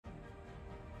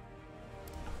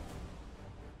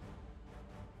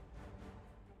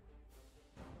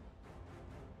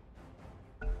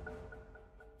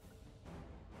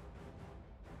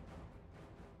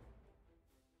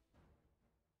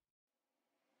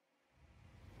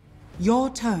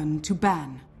Your turn to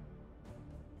ban.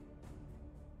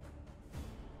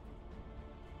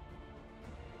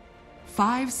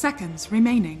 Five seconds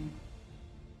remaining.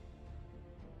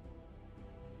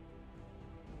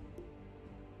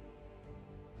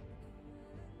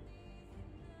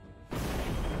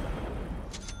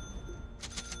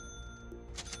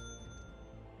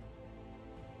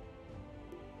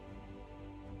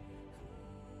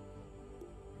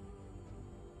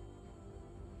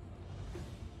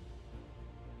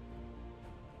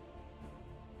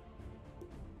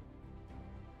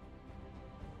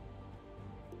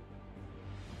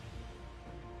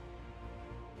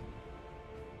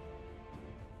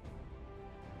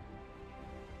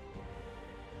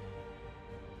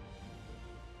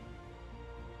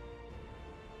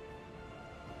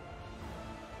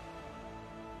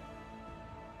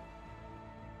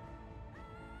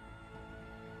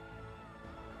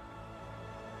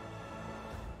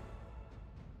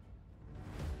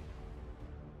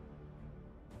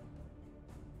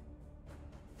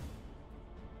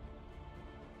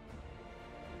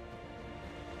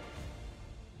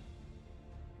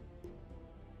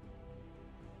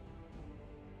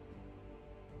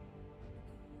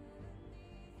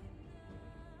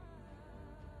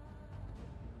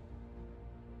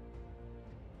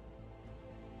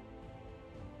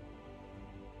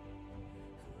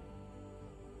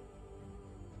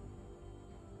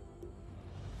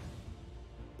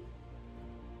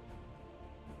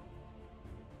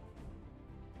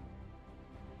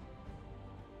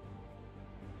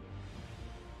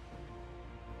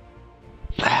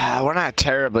 We're not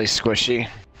terribly squishy.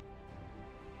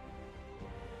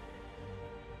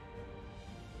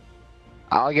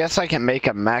 I guess I can make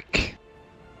a mech.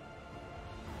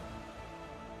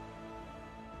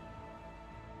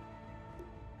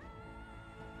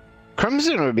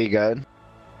 Crimson would be good.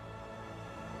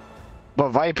 But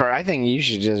Viper, I think you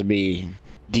should just be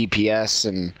DPS,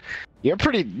 and you're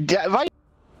pretty...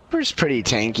 Viper's pretty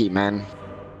tanky, man.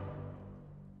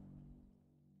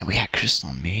 We got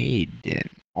Crystal Maiden.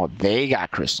 Oh, they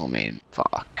got Crystal Maiden.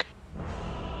 Fuck.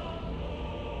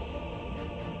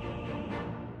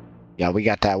 Yeah, we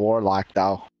got that Warlock,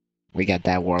 though. We got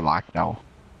that Warlock, though.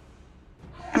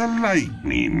 The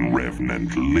Lightning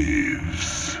Revenant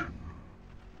lives.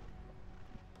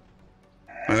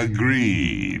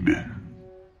 Agreed.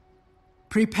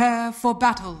 Prepare for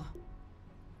battle.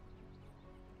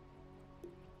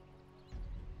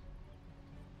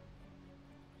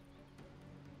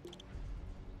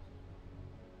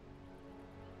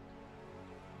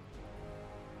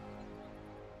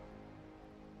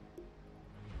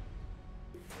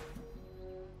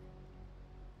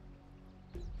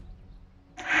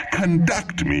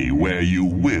 Conduct me where you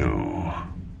will.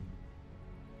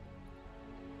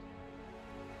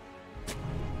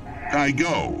 I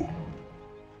go.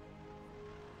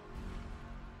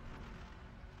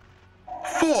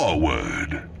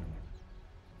 Forward.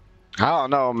 I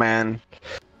don't know, man.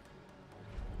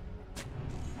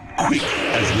 Quick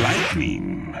as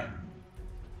lightning.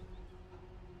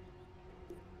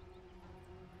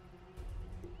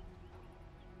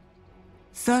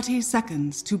 "30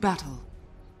 seconds to battle."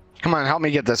 Come on, help me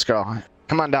get this girl.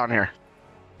 Come on down here.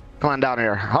 Come on down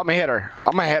here. Help me hit her.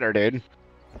 I'm gonna hit her, dude.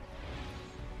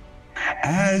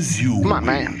 As you Come on,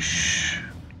 wish.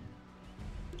 man.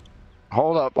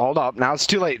 Hold up, hold up. Now it's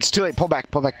too late. It's too late. Pull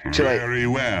back, pull back. Too late. Very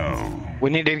well.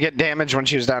 We need to get damage when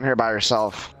she was down here by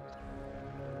herself.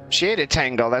 She ate a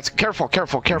tango. That's careful,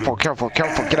 careful, careful, careful,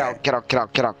 careful. Get out, get out, get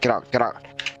out, get out, get out, get out.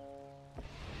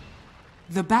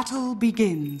 The battle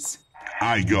begins.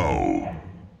 I go.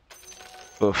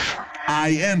 Oof.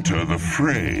 I enter the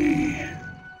fray.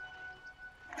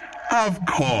 Of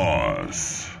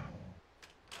course.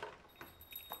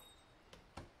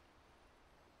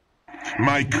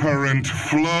 My current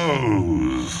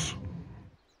flows.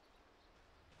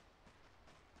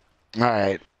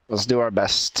 Alright, let's do our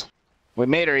best. We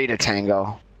made her eat a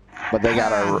tango, but they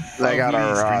got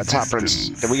our top prince.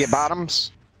 Did we get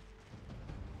bottoms?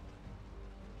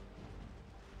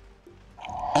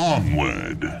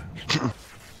 Onward.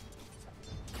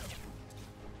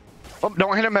 Oh,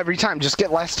 don't hit him every time. Just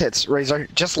get last hits, Razor.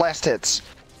 Just last hits.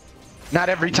 Not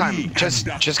every time. Just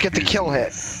get the kill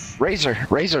hit.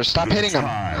 Razor, stop hitting him.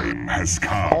 Time has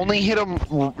come. Only hit him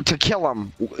to kill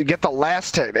him. Get the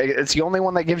last hit. It's the only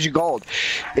one that gives you gold.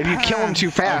 If you kill him too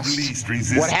fast,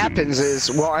 what happens is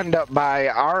we'll end up by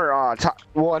our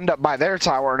their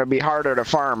tower, and it'll be harder to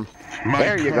farm.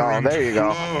 There you go. There you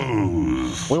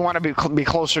go. We want to be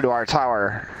closer to our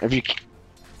tower. If you.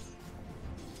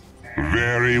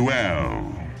 Very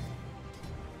well.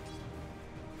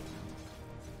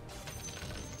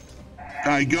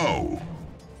 I go.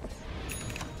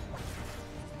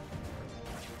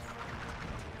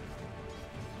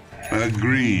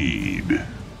 Agreed.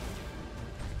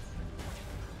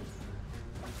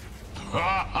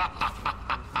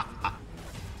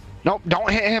 Nope, don't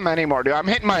hit him anymore, dude. I'm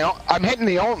hitting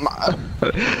the old.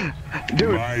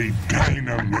 Dude. My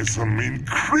dynamism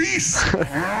increase.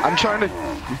 I'm trying to.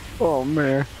 Oh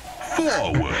man.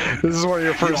 Forward. This is one of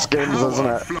your first games, isn't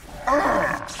it?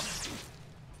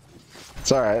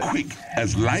 It's alright. Quick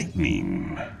as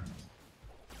lightning.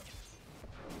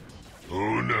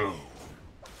 Oh no.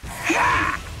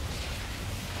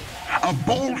 A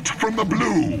bolt from the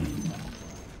blue.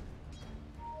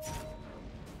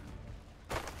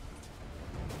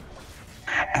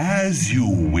 As you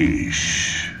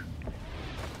wish.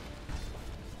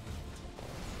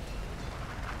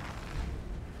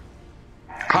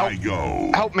 I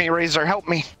go. Help me, Razor, help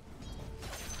me.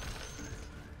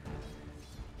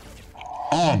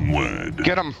 Onward.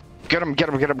 Get him. Get him, get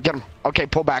him, get him, get him. Okay,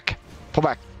 pull back. Pull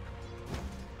back.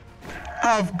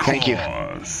 Of course. Thank you.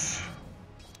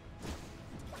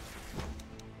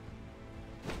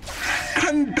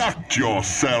 Conduct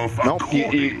yourself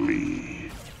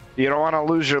accordingly. You don't want to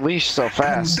lose your leash so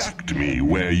fast. Conduct me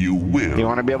where you will. You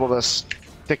want to be able to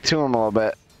stick to him a little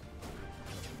bit.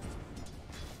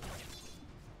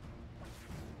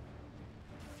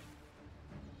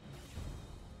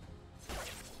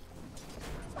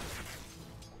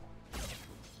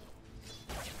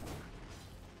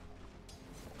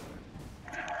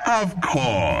 Of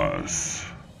course.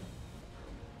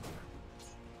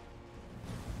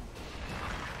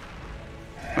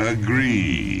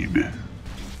 Agreed.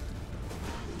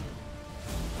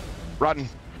 Run.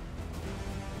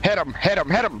 Hit him, hit him,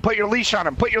 hit him. Put your leash on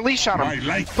him. Put your leash on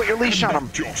him. Put your leash on him.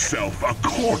 Yourself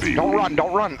accordingly. Don't run,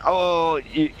 don't run. Oh,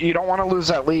 you don't want to lose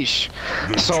that leash.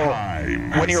 So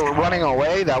when you were running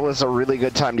away, that was a really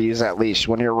good time to use that leash.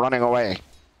 When you're running away,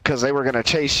 because they were going to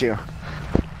chase you.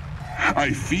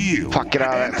 I feel. Fuck, get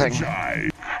out of that thing.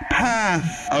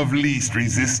 Path of least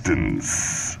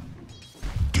resistance.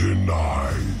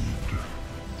 Denied.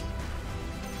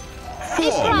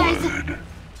 Forward.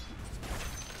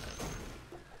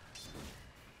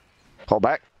 Pull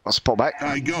back. Let's pull back.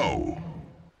 I go.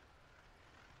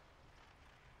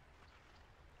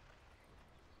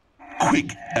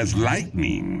 Quick as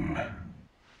lightning.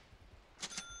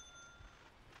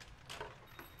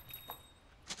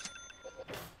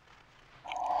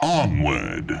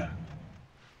 Onward.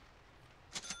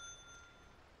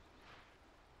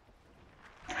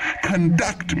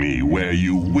 Conduct me where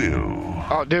you will.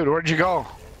 Oh, dude, where'd you go?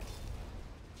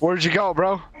 Where'd you go,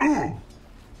 bro?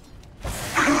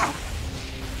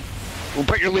 Well,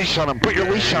 put your leash on him. Put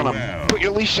your leash on him. Put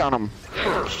your leash on him.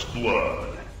 First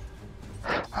blood.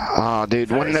 Oh, dude,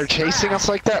 when they're chasing us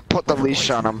like that, put the leash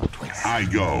on them. I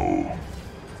go.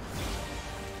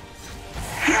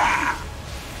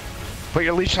 Put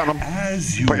your leash on him.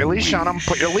 Put your leash on him.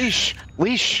 Put your leash.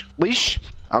 Leash. Leash.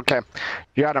 Okay.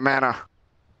 You got a mana.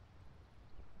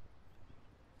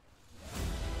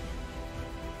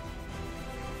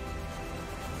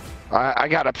 I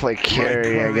gotta play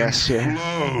carry, I guess, here.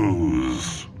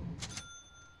 Flows.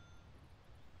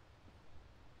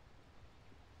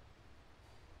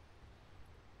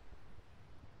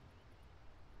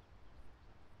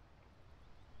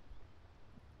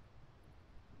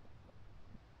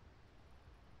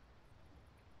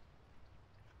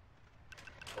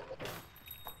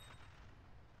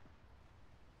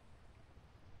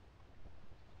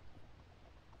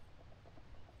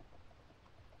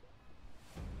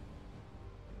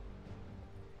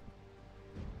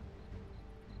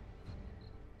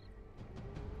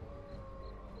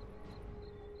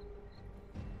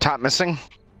 Top missing.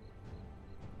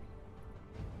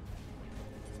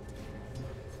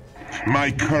 My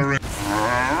current.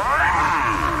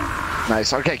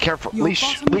 Nice. Okay, careful.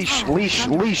 Leash, leash, leash,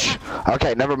 leash.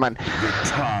 Okay, never mind.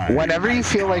 Whenever you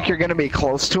feel like you're gonna be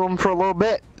close to them for a little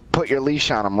bit, put your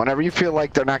leash on them. Whenever you feel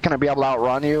like they're not gonna be able to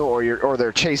outrun you, or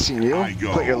they're chasing you,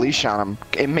 put your leash on them.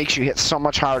 It makes you hit so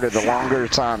much harder the longer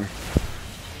it's on.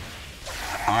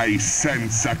 I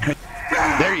sense a.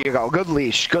 There you go. Good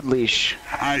leash. Good leash.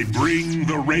 I bring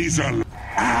the razor.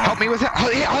 Help me with it.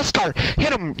 Hey, Oscar,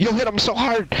 hit him. You'll hit him so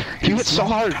hard. You hit so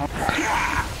hard.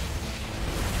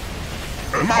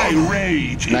 My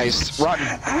rage. Nice. Run.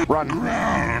 Run.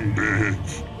 Grounded.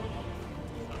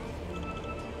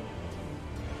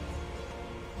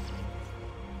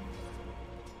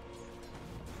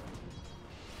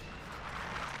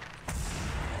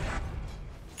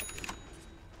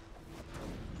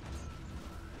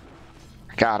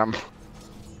 Got him.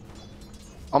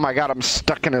 Oh my god, I'm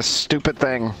stuck in this stupid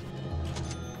thing.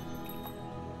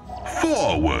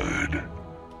 Forward.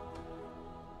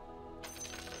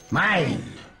 Mine.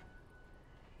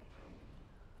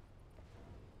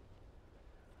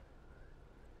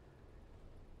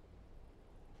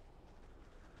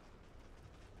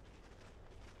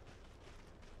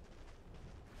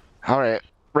 All right,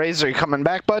 Razor, you coming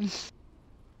back, bud?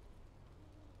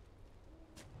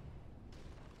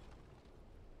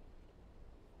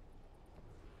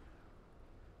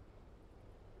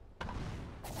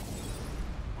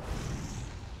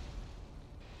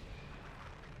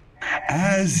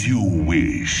 As you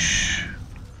wish.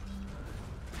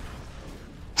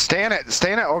 Stand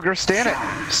it, Ogre, stand it.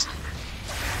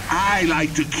 I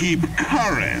like to keep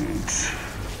current.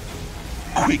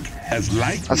 Quick as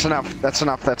lightning. That's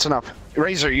enough.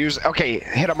 Razor, use, okay,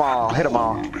 hit them all.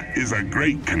 Is a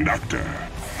great conductor.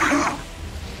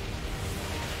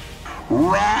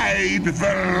 Ride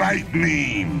the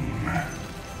lightning.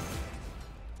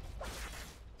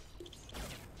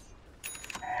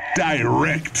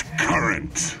 Direct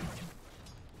current.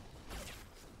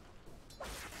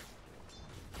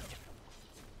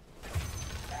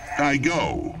 I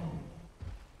go.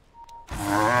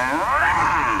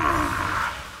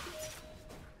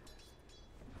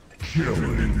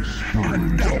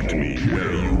 Conduct me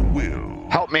where you will.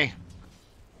 Help me.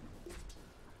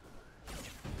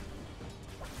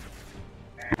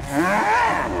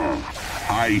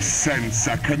 I sense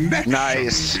a connection.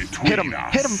 Nice. Between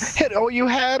us. Hit. Oh, you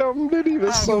had him. Dude, he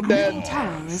was so dead.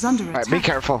 Tower is under All right, attack.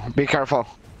 be careful.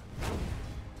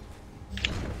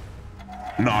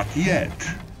 Not yet.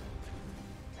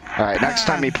 All right, next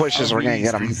time he pushes, we're gonna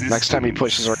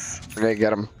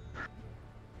get him.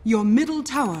 Your middle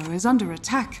tower is under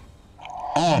attack.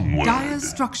 Onward. Dire's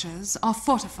structures are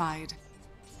fortified.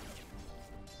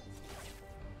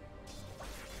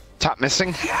 Top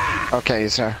missing? Okay,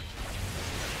 sir.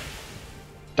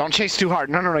 Don't chase too hard.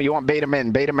 No, you want bait him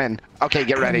in. Okay,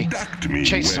 get ready. Conduct me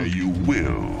Chase where him. you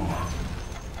will.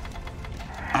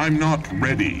 I'm not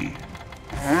ready.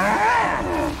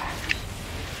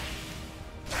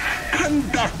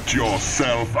 Conduct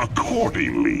yourself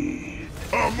accordingly.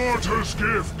 A mortar's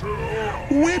gift.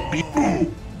 Whip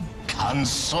you.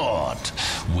 Consort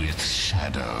with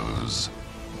shadows.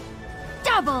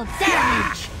 Double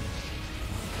damage!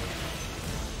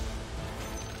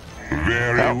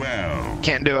 Very well.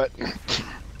 Can't do it.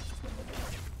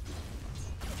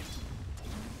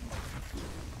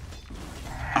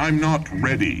 I'm not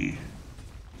ready.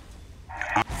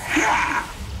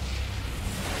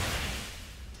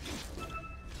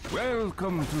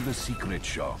 Welcome to the secret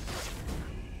shop.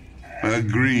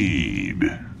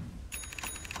 Agreed.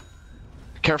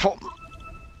 Careful.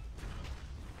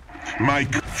 My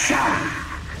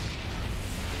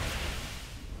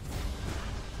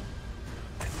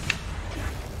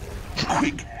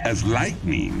quick as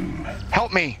lightning.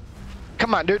 Help me.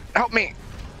 Come on, dude. Help me.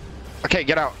 Okay,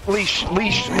 get out. Leash.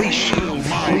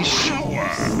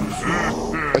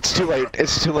 It's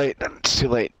too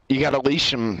late. You gotta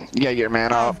leash him. You gotta get your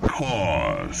man out. Of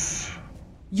course.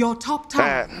 Your top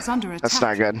tower is under attack. That's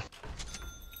not good.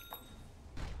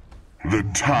 The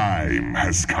time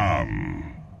has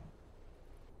come.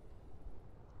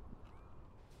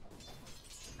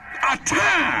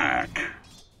 Attack!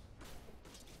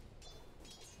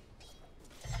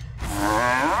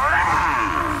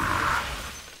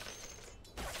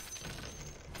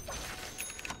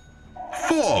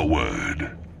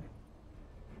 Forward.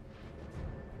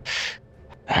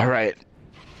 All right.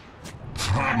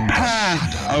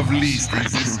 Path of least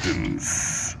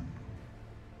resistance.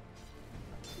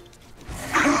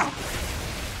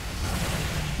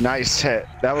 Nice hit.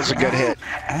 That was a good hit.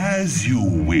 As you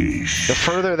wish. The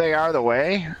further they are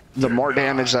away, the more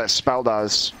damage that spell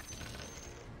does.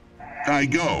 I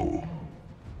go.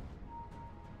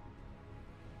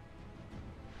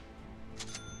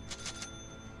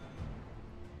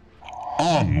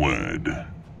 Onward.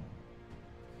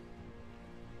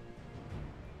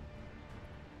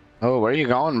 Oh, where are you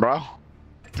going, bro?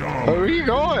 Where are you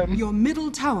going? Your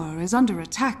middle tower is under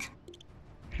attack.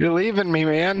 You're leaving me,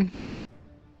 man.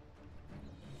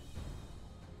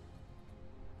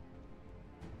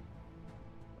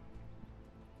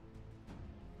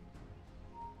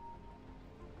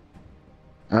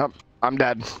 Oh, I'm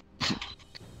dead.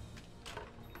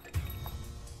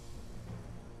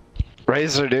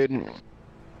 Razor, dude.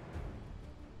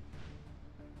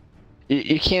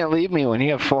 You can't leave me when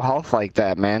you have full health like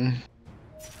that, man.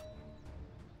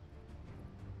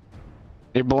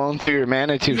 You're blowing through your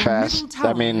mana too Your fast. middle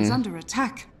tower I mean, is under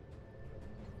attack.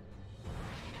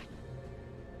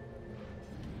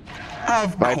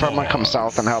 Viper, I'm gonna come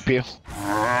south and help you.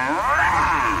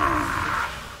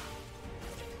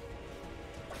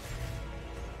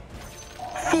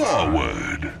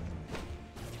 Forward.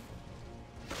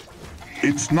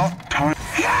 It's not time.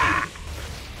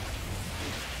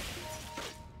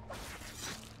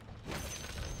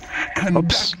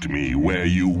 Conduct me where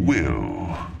you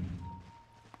will.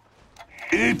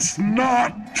 It's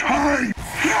not time.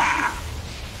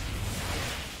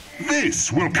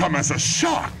 This will come as a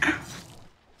shock.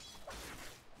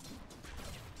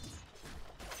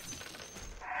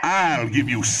 I'll give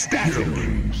you static.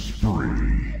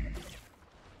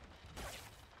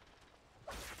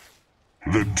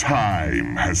 The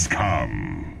time has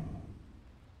come.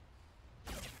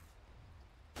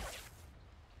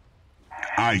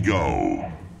 I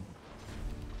go.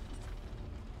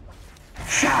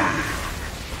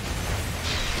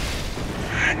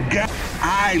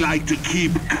 I like to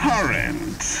keep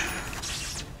current.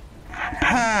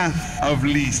 Path of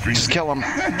least resistance. Just kill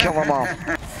him. Kill them all.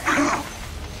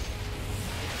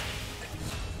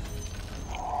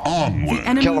 Onward. The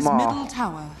enemy's Kill 'em all. middle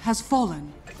tower has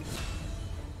fallen.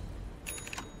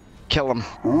 Kill him.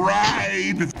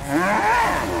 Ride.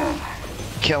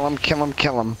 Kill him. Kill him.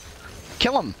 Kill him.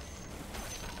 Kill him.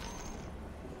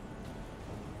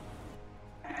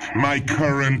 My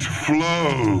current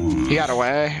flows. He got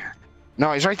away.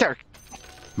 No, he's right there.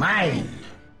 Mine.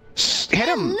 Hit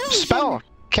him. Spell.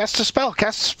 Cast a spell.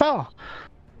 Cast a spell.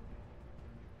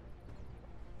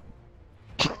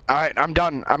 Alright, I'm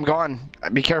done. I'm gone.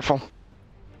 Be careful.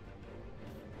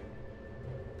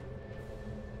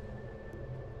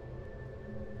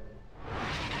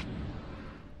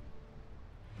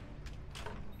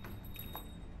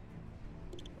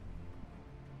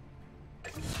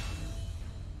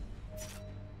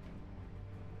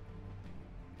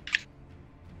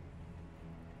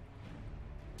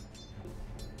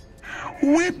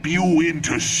 Whip you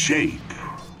into shape.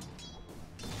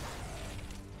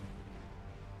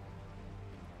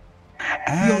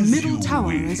 Your As middle you tower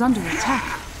wish. is under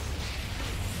attack.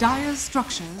 Dire's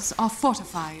structures are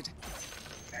fortified.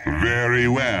 Very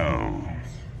well.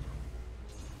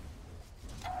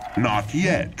 Not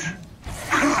yet.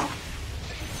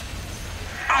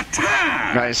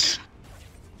 Attack! Nice.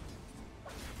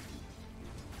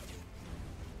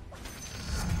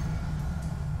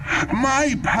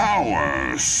 My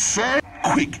power, sir,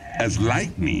 quick as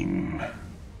lightning.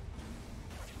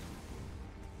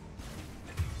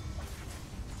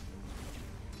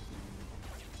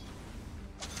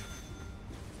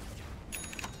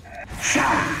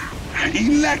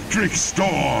 Electric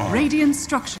storm. Radiant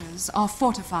structures are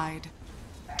fortified.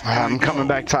 I'm coming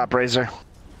back top, Razor.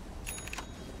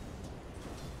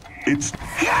 It's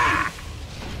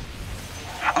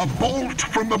a bolt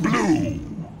from the blue.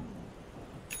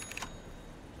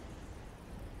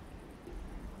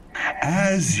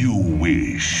 As you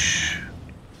wish.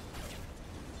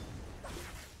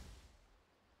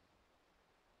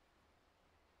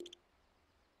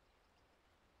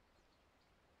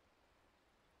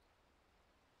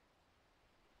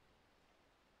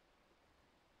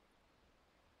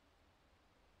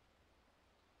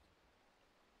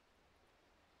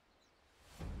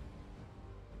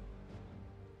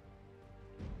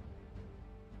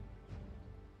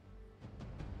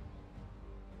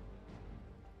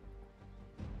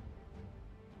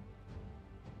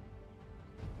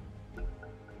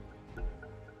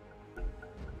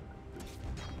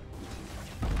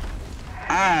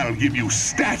 I'll give you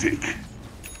static.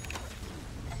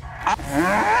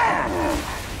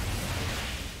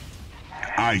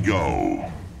 I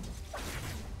go.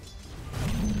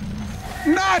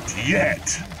 Not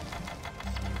yet.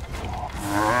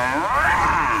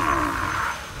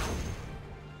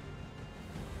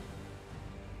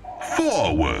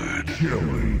 Forward.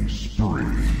 Killing spree.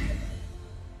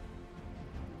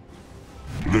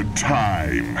 The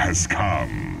time has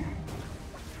come.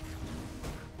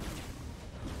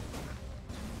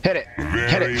 Hit it.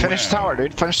 Hit it. Finish the tower,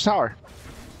 dude. Finish the tower.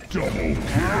 Double kill.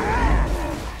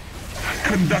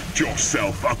 Conduct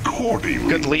yourself accordingly.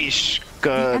 Good leash.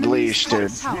 Good Enemy's leash, top dude.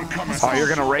 tower has Oh, you're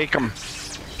fallen. gonna rake him.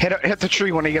 Hit the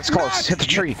tree when he gets close. Hit the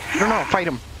tree. No, fight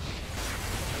him.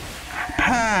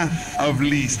 Path of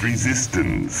least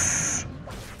resistance.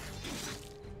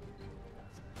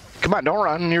 Come on, don't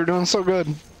run. You're doing so good.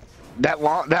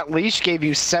 That leash gave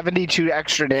you 72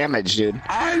 extra damage, dude.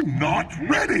 I'm not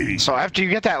ready. So after you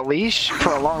get that leash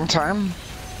for a long time,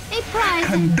 A prize.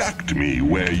 Conduct me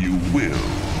where you will.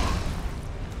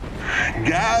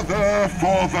 Gather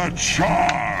for the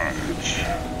charge.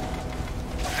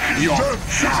 Your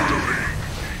victory.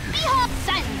 Behold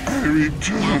silence. I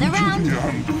return Gather round.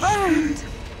 to the undersea.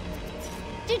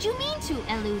 Did you mean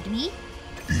to elude me?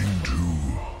 Into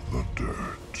the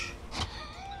dirt.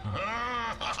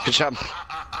 good job.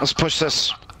 Let's push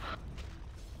this.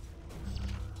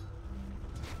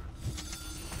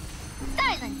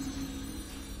 Silence.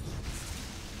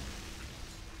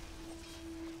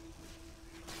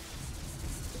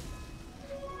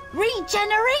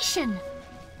 Regeneration.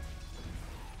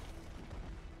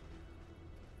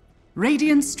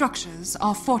 Radiant structures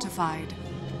are fortified.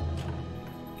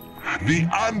 The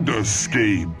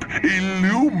underscape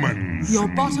illumines Your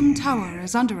me. bottom tower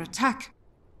is under attack.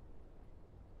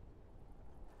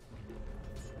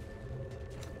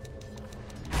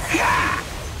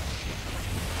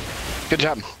 Good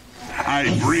job.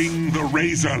 I bring the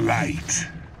razor light.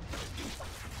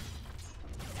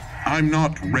 I'm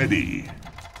not ready.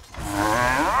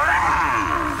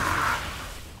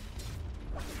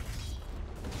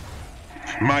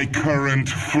 My current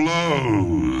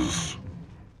flows.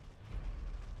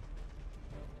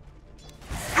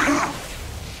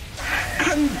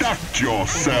 Conduct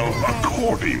yourself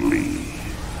accordingly.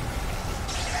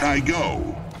 I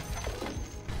go.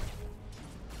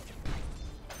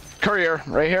 Courier,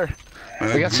 right here.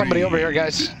 We got somebody over here,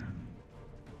 guys.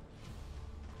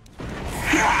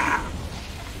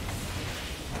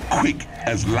 Quick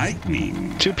as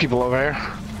lightning. 2 people over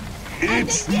here.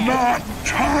 It's not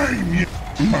time yet.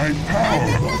 My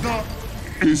power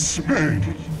is spent.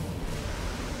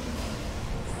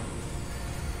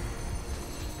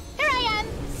 Here I am.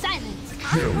 Silence.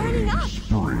 I'm burning up.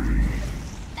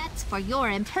 That's for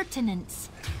your impertinence.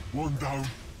 One down.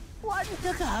 One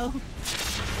to go.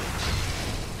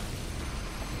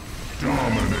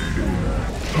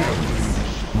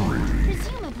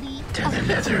 Presumably. To the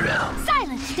nether realm.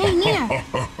 Silence. Stay near.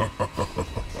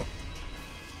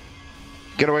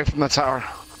 Get away from the tower.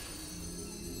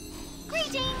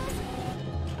 Greetings.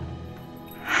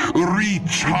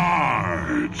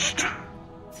 Recharged.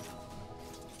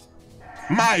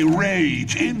 My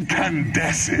rage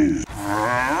incandesces.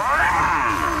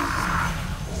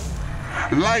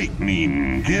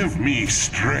 Lightning, give me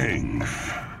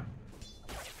strength.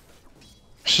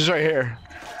 She's right here.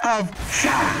 Of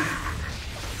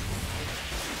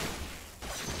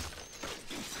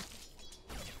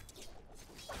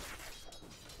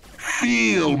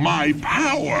feel my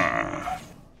power.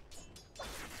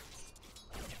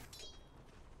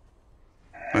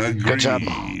 Agreed. Good job.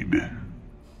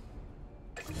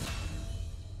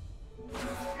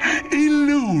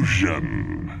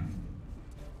 Illusion.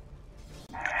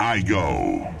 I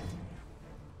go.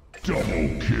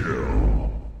 Double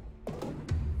kill.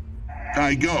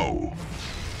 I go.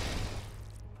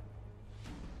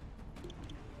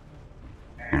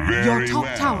 Very Your top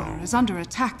well. tower is under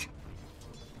attack.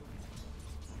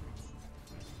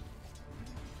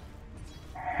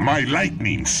 My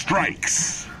lightning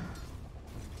strikes.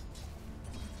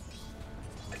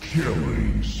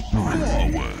 Killing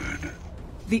forward.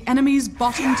 The enemy's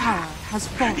bottom tower has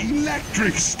fallen.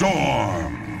 Electric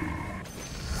storm.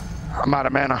 I'm out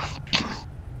of mana.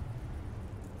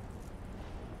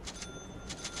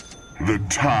 The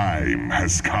time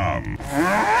has come.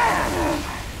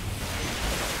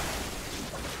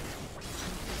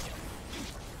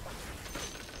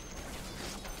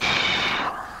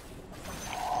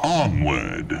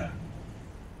 Onward.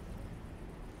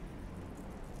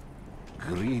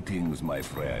 Greetings, my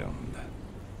friend.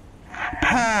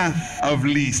 Path of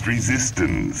least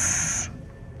resistance.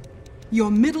 Your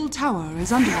middle tower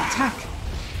is under attack.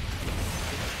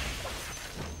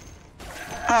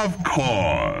 Of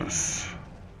course.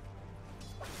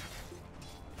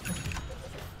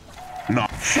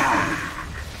 Not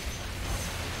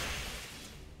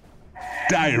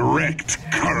direct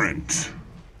current.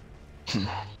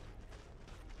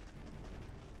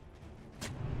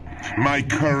 My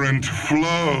current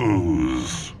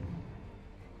flows.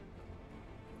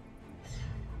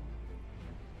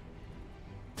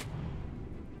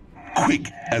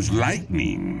 Quick as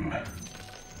lightning.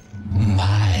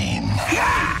 Mine.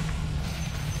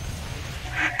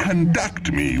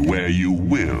 Conduct me where you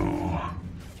will.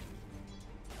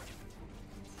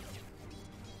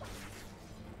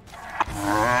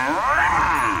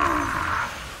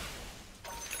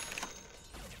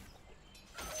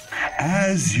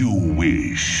 As you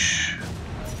wish.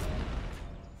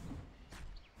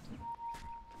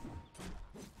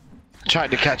 Tried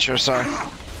to catch her, sorry.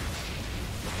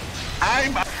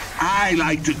 I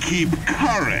like to keep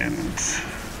current.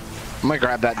 I'm gonna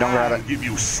grab that, don't grab I'll it. give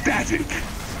you static.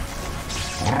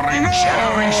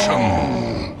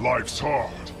 Regeneration. Life's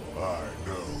hard, I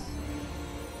know.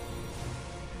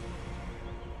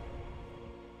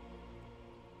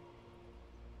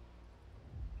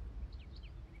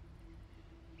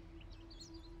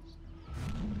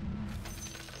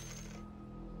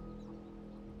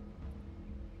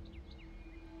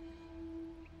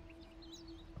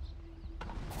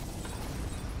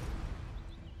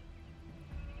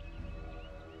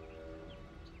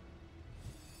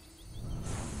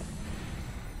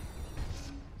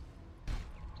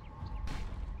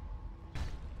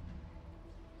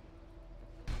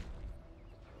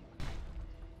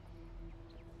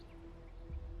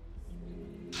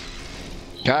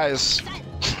 Guys.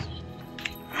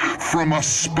 From a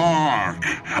spark,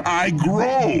 I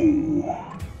grow.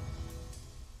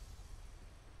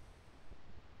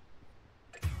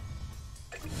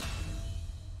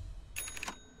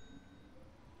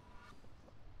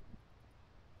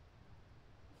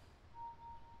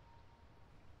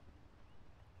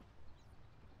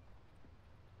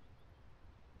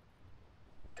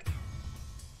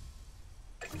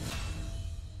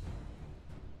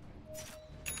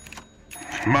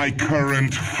 My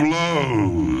current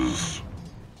flows.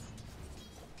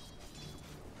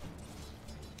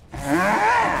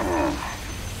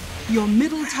 Your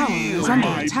middle tower is under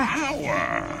My attack.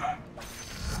 power.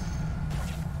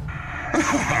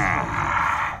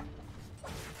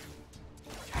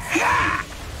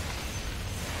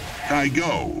 I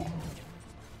go.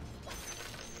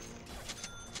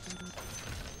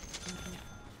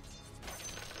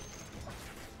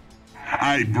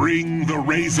 I bring the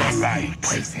razor light.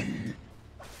 Poison.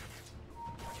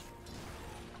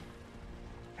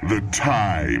 The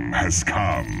time has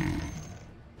come.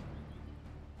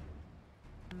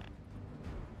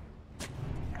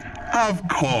 Of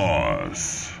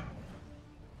course.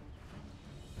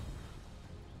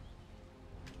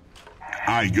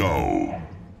 I go.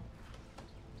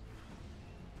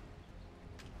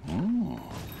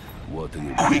 What do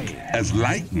you Quick as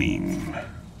lightning.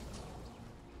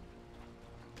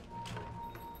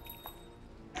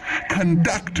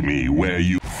 Conduct me where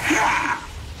you...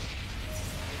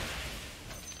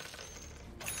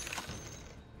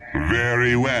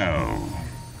 Very well.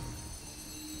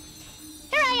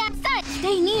 Here I am, son.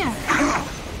 Stay near.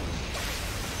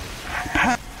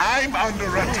 I'm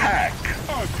under attack.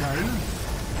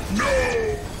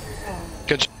 No!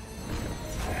 Good.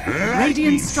 Radiant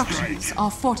Lightning structures strike.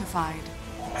 are fortified.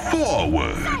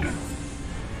 Forward.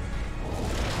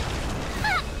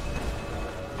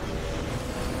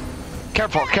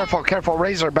 Careful, careful, careful.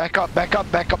 Razor, back up, back up,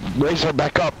 back up. Razor,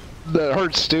 back up. That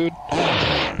hurts, dude.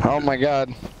 Oh my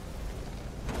god.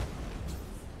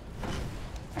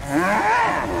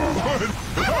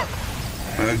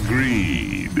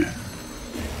 Agreed.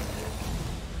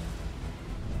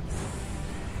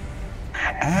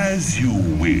 As you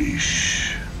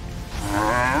wish.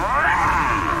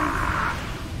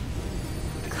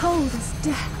 Cold as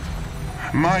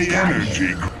death. My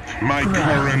energy, my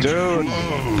current Dude,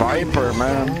 flow. Viper,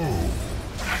 man.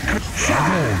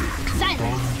 Silence.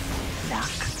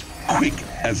 Quick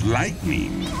as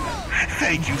lightning.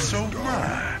 Thank you so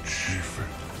much.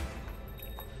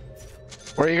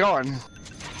 Where are you going?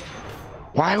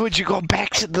 Why would you go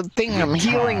back to the thing? I'm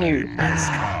healing you. Has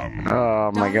come.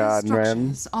 Oh my Dire god,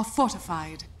 man. structures are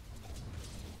fortified.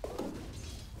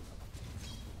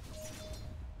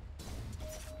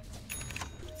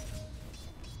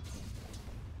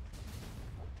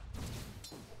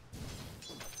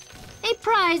 A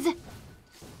prize.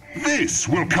 This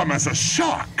will come as a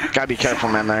shock. Gotta be careful,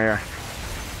 man. There.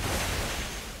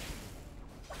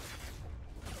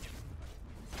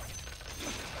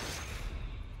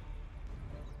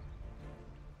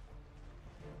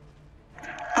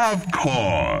 Of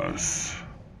course.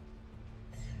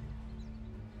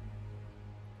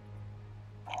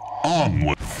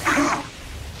 Onward.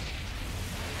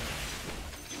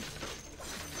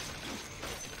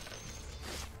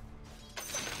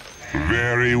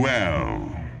 Very well.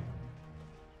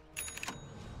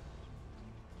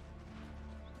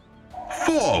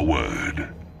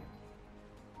 Forward.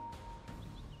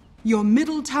 Your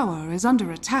middle tower is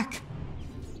under attack.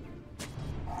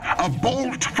 A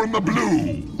bolt from the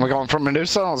blue. We're going for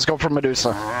Medusa? Let's go for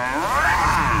Medusa.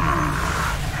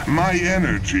 My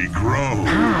energy grows.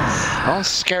 Don't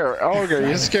scare her. Ogre,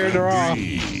 you scared her off.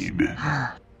 Indeed.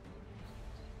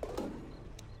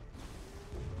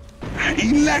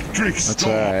 Electric That's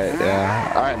storm. alright,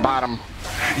 yeah. Alright, bottom.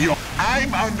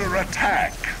 I'm under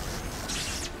attack.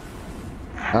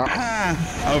 Oh.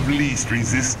 Path of least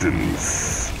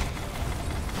resistance.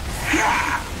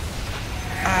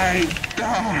 I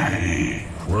die.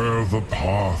 Where the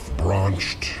path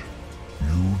branched,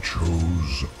 you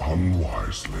chose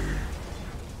unwisely.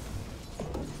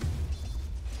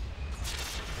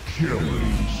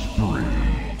 Killing spree.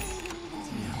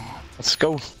 Let's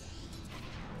go.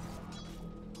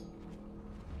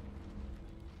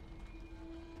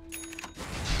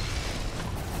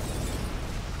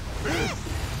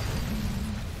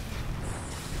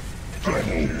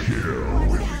 Double kill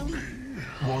with me.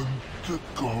 One to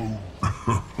go.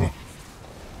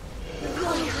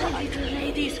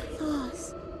 Ladies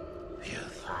first. You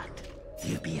thought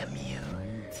you'd be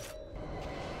immune?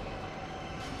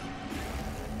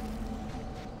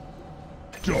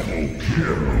 Double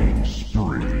killing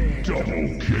spree.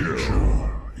 Double kill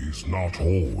is not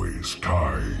always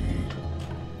kind.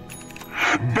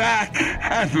 Back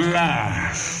at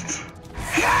last.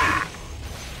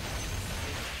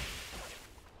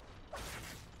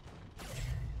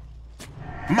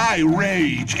 My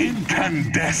rage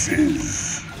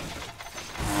incandesces.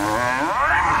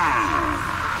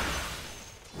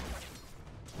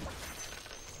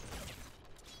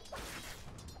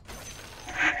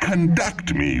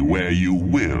 Conduct me where you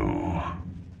will.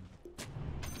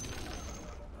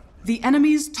 The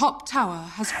enemy's top tower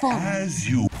has fallen. As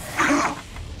you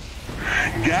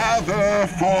gather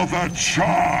for the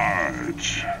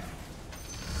charge.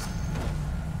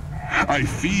 I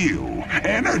feel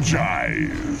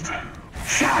energized.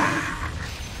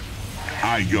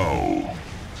 I go.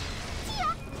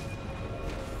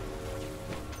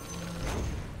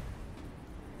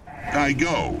 I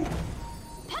go.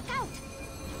 Puck out.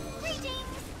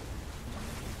 Greetings.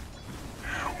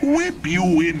 Whip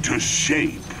you into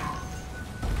shape.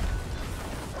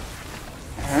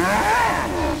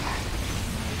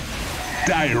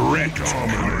 Direct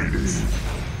current.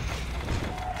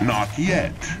 Not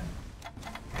yet.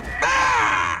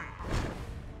 Ah!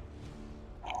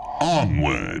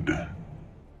 Onward.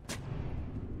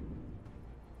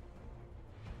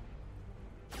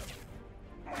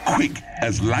 Quick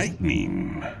as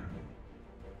lightning.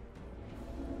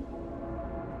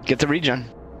 Get the regen.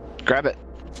 Grab it.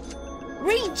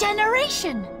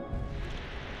 Regeneration.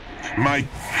 My...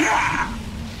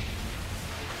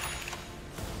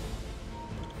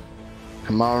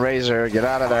 Come on, Razor, get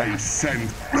out of there. I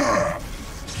send...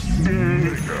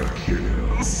 Mega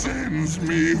kill sends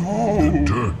me home.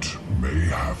 Dirt may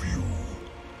have you.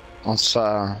 Let's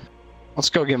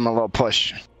go give him a little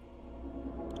push.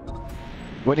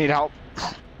 We need help.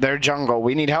 Their jungle.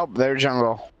 We need help. Their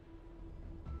jungle.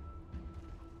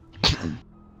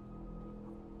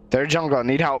 Their jungle.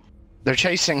 Need help. They're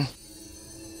chasing.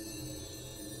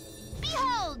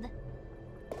 Behold.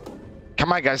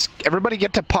 Come on, guys. Everybody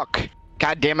get to Puck.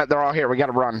 God damn it. They're all here. We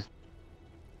gotta run.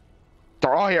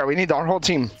 They're all here. We need our whole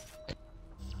team.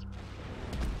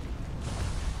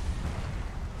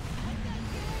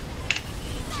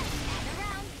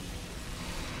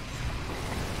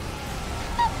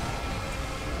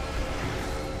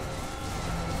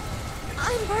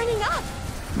 I'm burning up.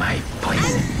 My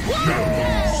poison.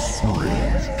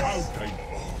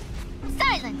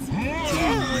 Silence.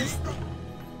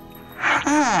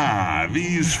 Ah,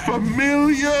 these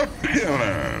familiar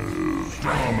pillars.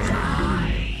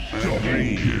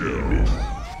 Agreed.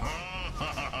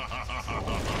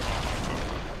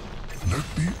 Let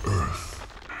the earth.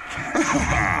 See you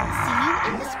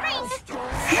in the spring.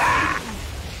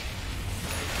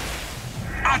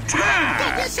 Attack!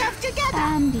 Get yourself together.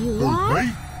 And you are?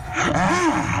 Wait.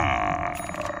 Ah,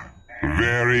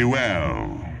 very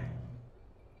well.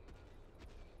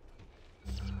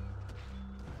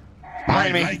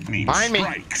 Behind me. Lightning Behind me.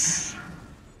 strikes.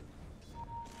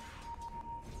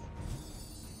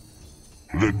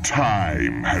 The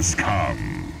time has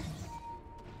come.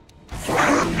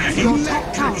 Your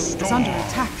top tower is under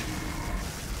attack.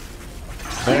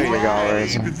 There you go,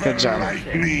 Razor. Good job.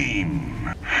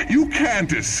 Lightning. You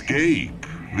can't escape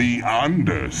the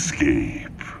underscape.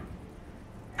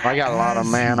 I got a lot of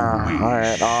mana.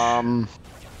 Alright,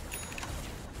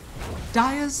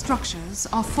 Dire's structures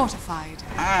are fortified.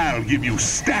 I'll give you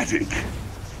static.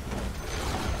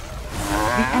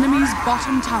 The enemy's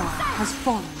bottom tower has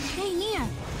fallen. Stay near.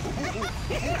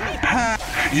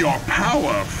 Your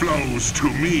power flows to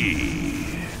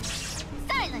me.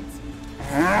 Silence.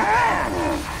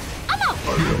 I'm out.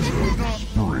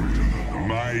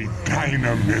 My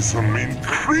dynamism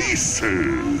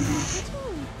increases.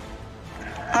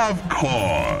 Of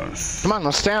course. come on,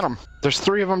 let's stand them. There's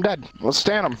 3 of them dead. Let's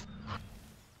stand them.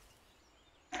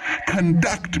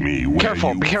 Conduct me where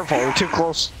Careful, you... be careful. We're too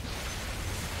close.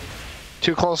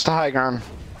 Too close to high ground.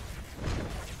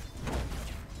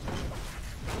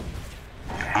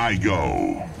 I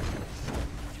go.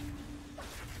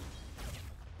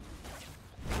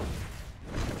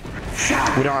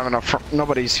 We don't have enough.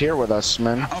 Nobody's here with us,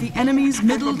 man. The enemy's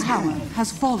middle tower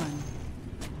has fallen.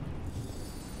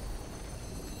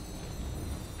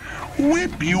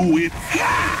 Whip you with...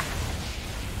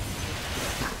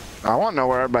 I want to know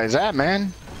where everybody's at,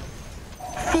 man.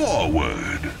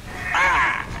 Forward.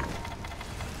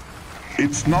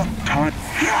 It's not time.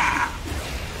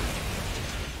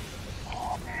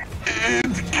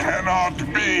 It cannot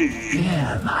be.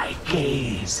 Fear my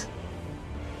gaze.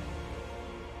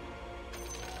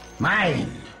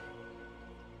 Mine.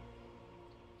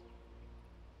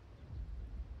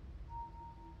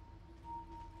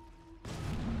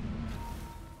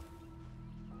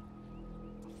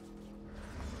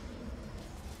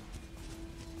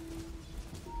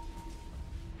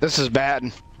 This is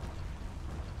bad.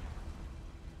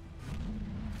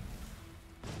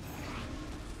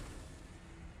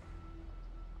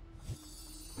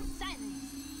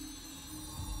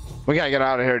 We gotta get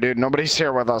out of here, dude. Nobody's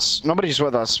here with us. Nobody's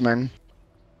with us, man.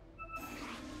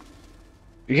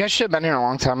 You guys should have been here a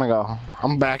long time ago.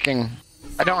 I'm backing.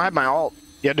 I don't have my ult.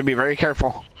 You have to be very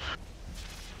careful.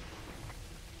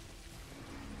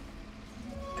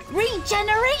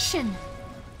 Regeneration!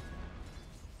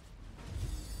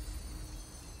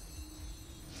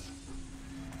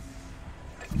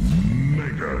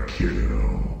 Mega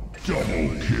kill.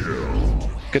 Double kill.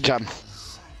 Good job.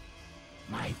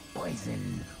 My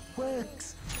poison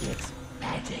works its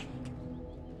magic.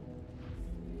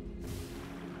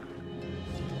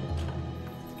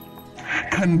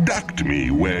 Conduct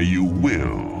me where you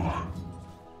will.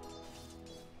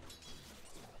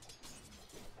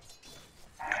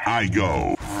 I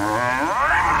go.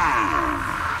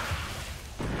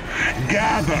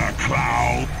 Gather,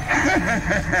 Cloud.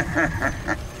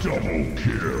 Double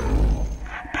kill.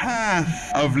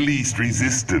 Path of least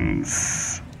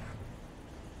resistance.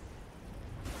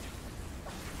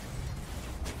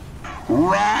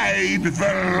 Ride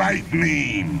the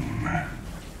lightning.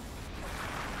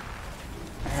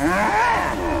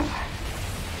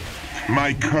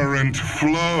 My current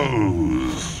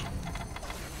flows.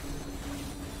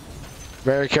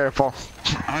 Very careful.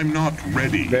 I'm not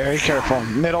ready. Very careful.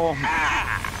 Middle.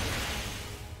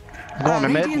 Going to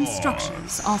mid. Radiant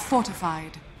structures are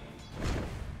fortified.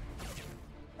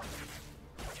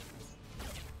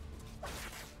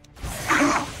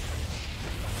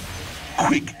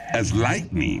 Quick as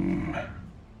lightning.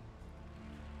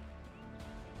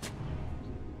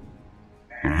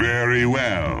 Very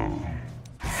well.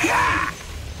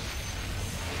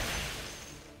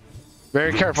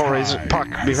 Very careful, Razor. Puck,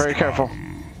 be very careful.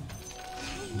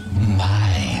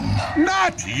 Mine.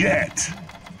 Not yet.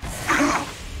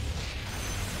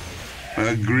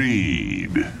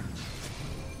 Agreed.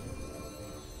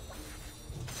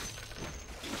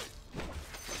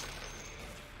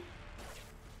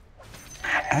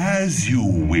 As you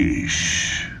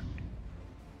wish.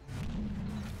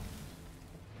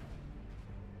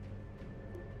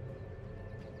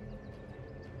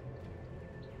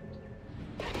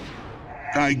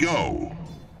 I go.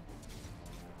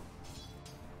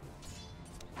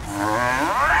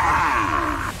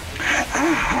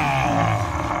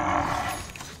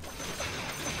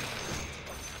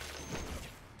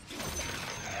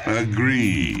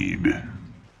 Agreed.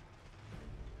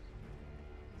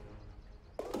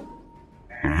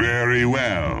 Very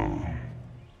well.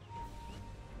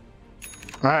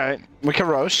 Alright, we can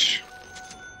Roche.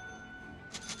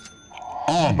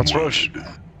 Let's Roche.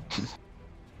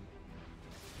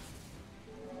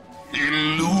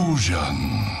 Illusion.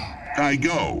 I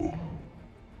go.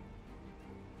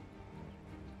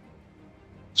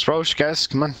 Let's Roche, guys.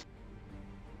 Come on.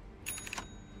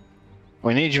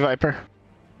 We need you, Viper.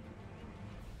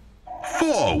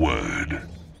 Forward.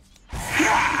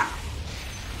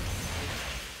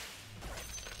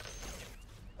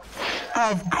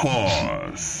 Of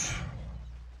course.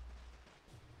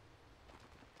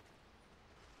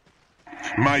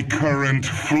 My current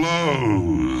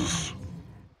flows.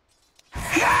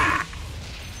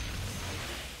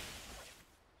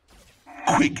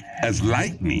 Quick as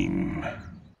lightning.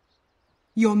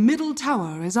 Your middle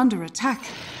tower is under attack.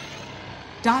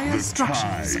 Dire's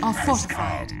structures are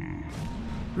fortified.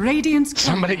 Radiant's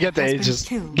Somebody courier get the has been Aegis.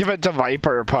 killed. Give it to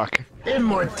Viper or Puck.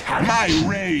 Immortality. My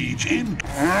rage in.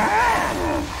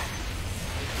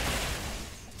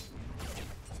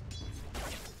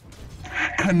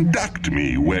 Conduct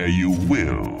me where you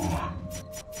will.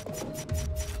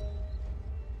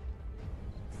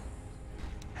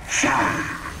 Silence!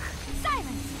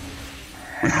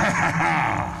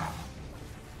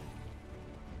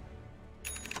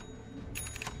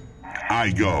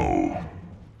 I go.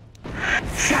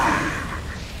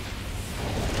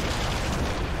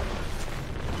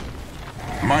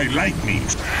 My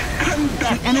lightnings. Conduct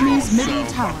The enemy's middle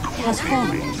yourself tower has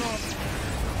fallen.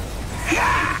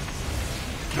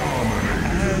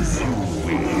 as you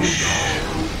wish.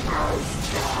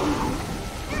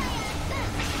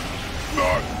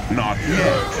 Not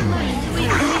yet.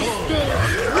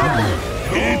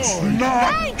 It's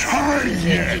not time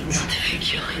yet.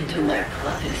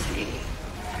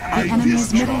 The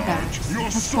enemy's middle barracks Your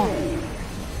has soul. fallen.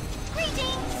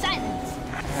 Greetings! Silence!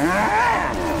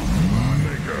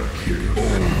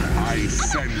 I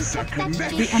sense a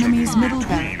connection The enemy's middle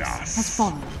between barracks us. has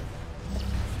fallen.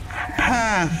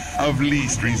 Path of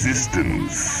least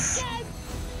resistance.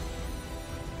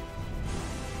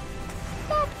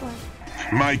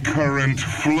 My current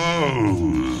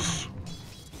flows.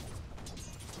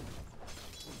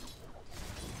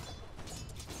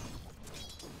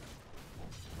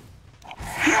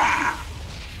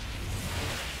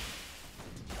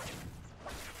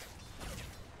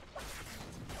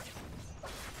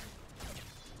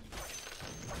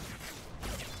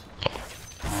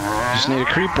 Just need a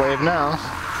creep wave now.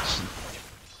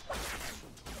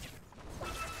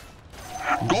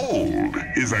 Gold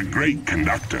is a great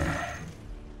conductor.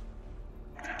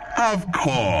 Of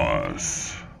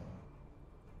course.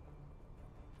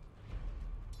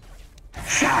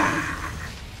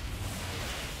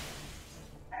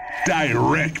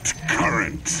 Direct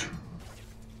current.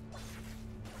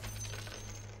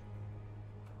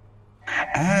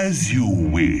 As you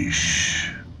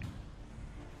wish.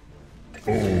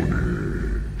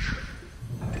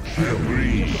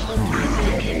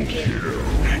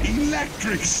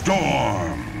 Electric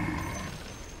storm.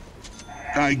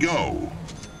 I go.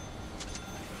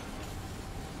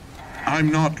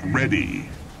 I'm not ready.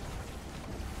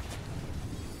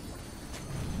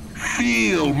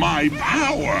 Feel my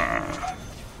power.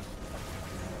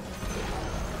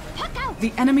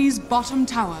 The enemy's bottom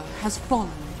tower has fallen.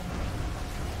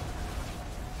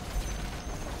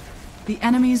 The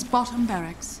enemy's bottom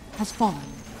barracks has fallen.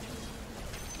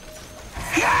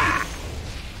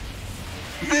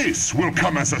 This will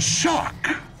come as a shock.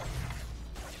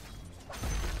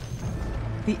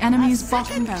 The enemy's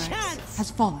bottom barracks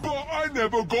has fallen. But I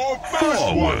never got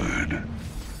forward.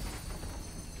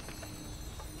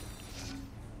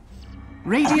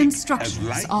 Radiant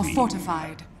structures are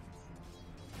fortified.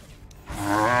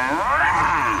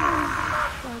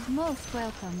 Was most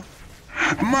welcome.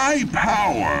 My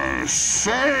power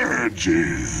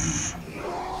surges.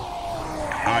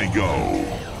 I go.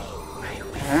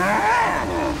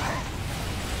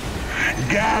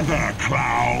 Gather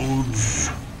clouds.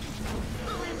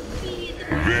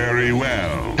 Very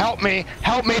well. Help me!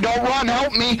 Help me! Don't run!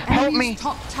 Help me! Help me! Enemy's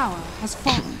top tower has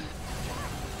fallen.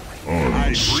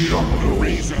 I bring the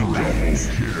Razorback.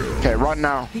 Okay, run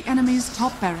now. The enemy's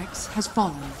top barracks has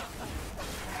fallen.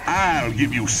 I'll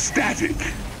give you static.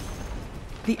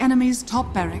 The enemy's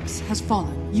top barracks has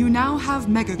fallen. You now have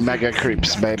mega creeps. Mega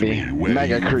creeps, baby.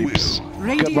 Mega creeps.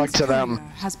 Good luck to them.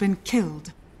 Courier has been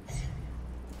killed.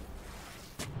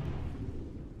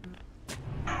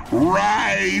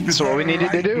 Ride That's what we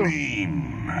needed to do.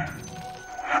 lightning.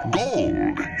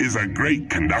 Gold is a great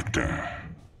conductor.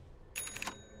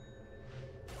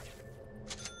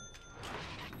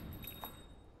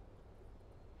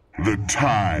 The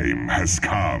time has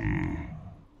come.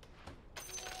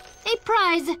 A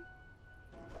prize.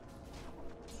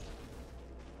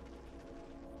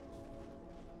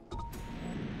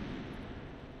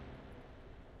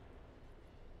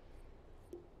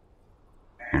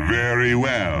 Very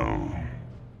well.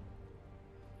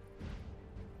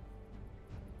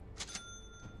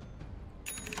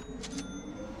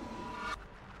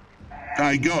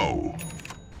 I go.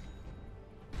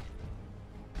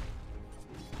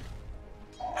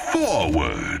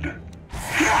 Forward.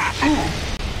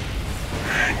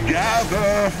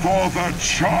 Gather for the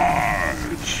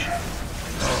charge.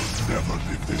 I'll never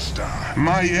live this down.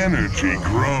 My energy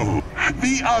grows.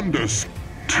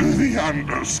 To the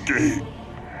underscape.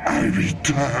 I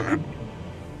return.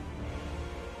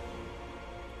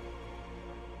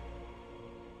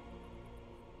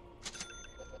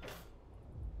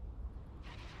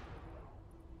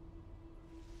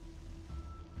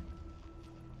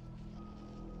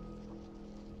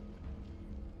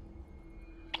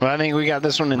 Well, I think we got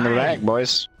this one in the bag,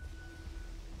 boys.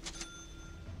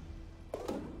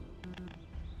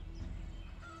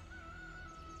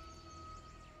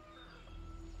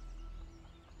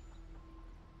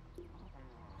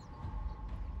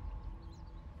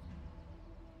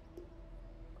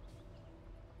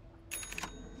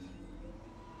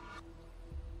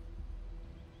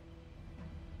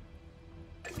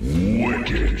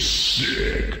 Wicked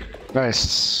sick.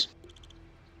 Nice.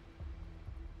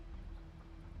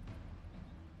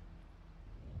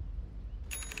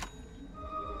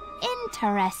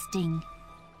 Interesting.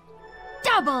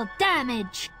 Double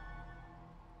damage.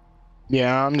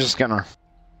 Yeah, I'm just gonna...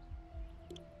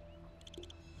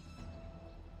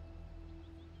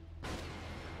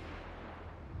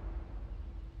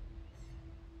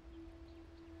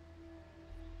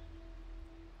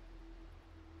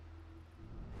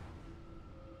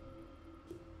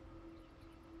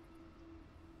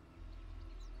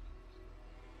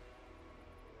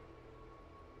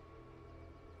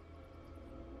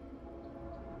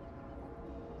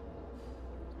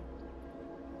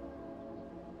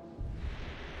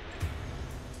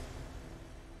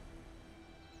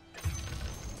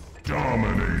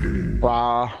 Dominating.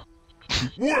 Wow.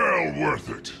 Well worth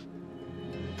it.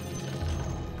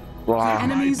 Wow. The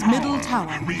enemy's middle tower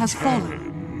has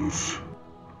fallen.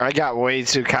 I got way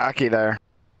too cocky there.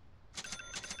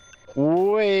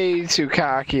 Way too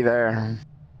cocky there.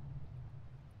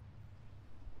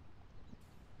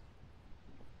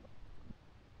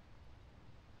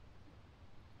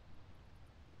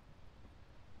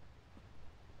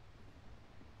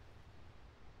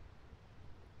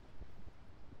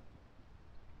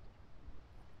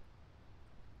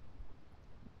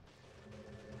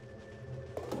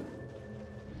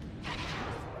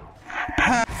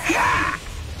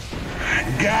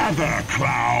 Gather,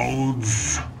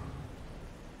 clouds.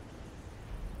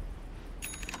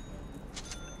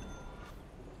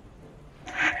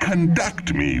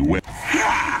 Conduct me with...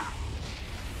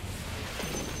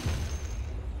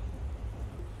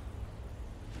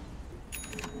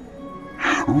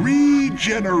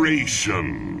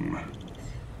 Regeneration.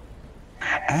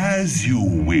 As you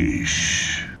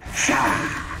wish.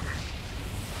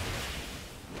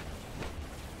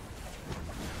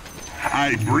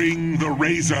 I bring the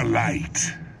razor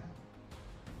light.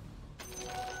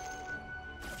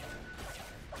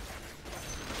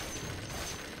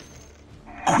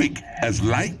 Quick as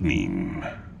lightning.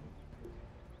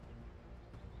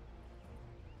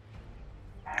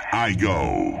 I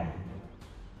go.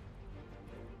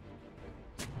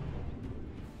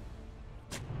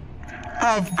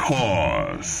 Of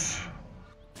course.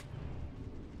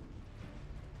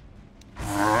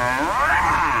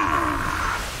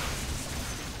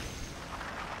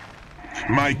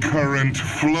 My current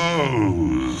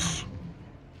flows.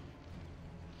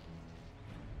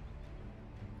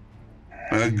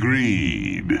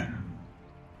 Agreed.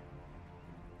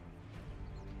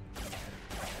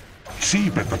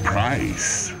 Cheap at the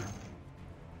price.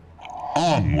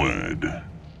 Onward.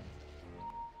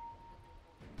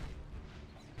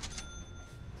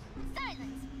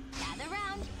 Silence. Gather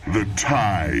round. The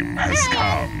time has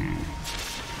come.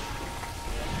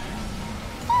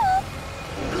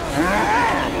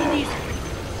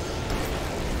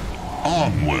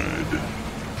 Onward.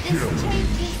 This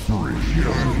changes.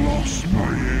 I've lost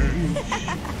my edge.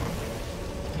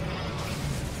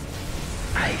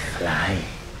 I fly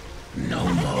no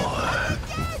more.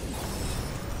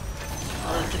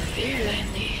 All the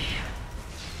villainy.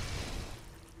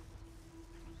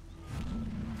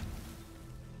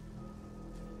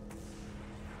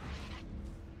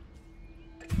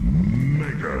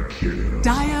 Mega kill.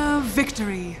 Dire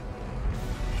victory.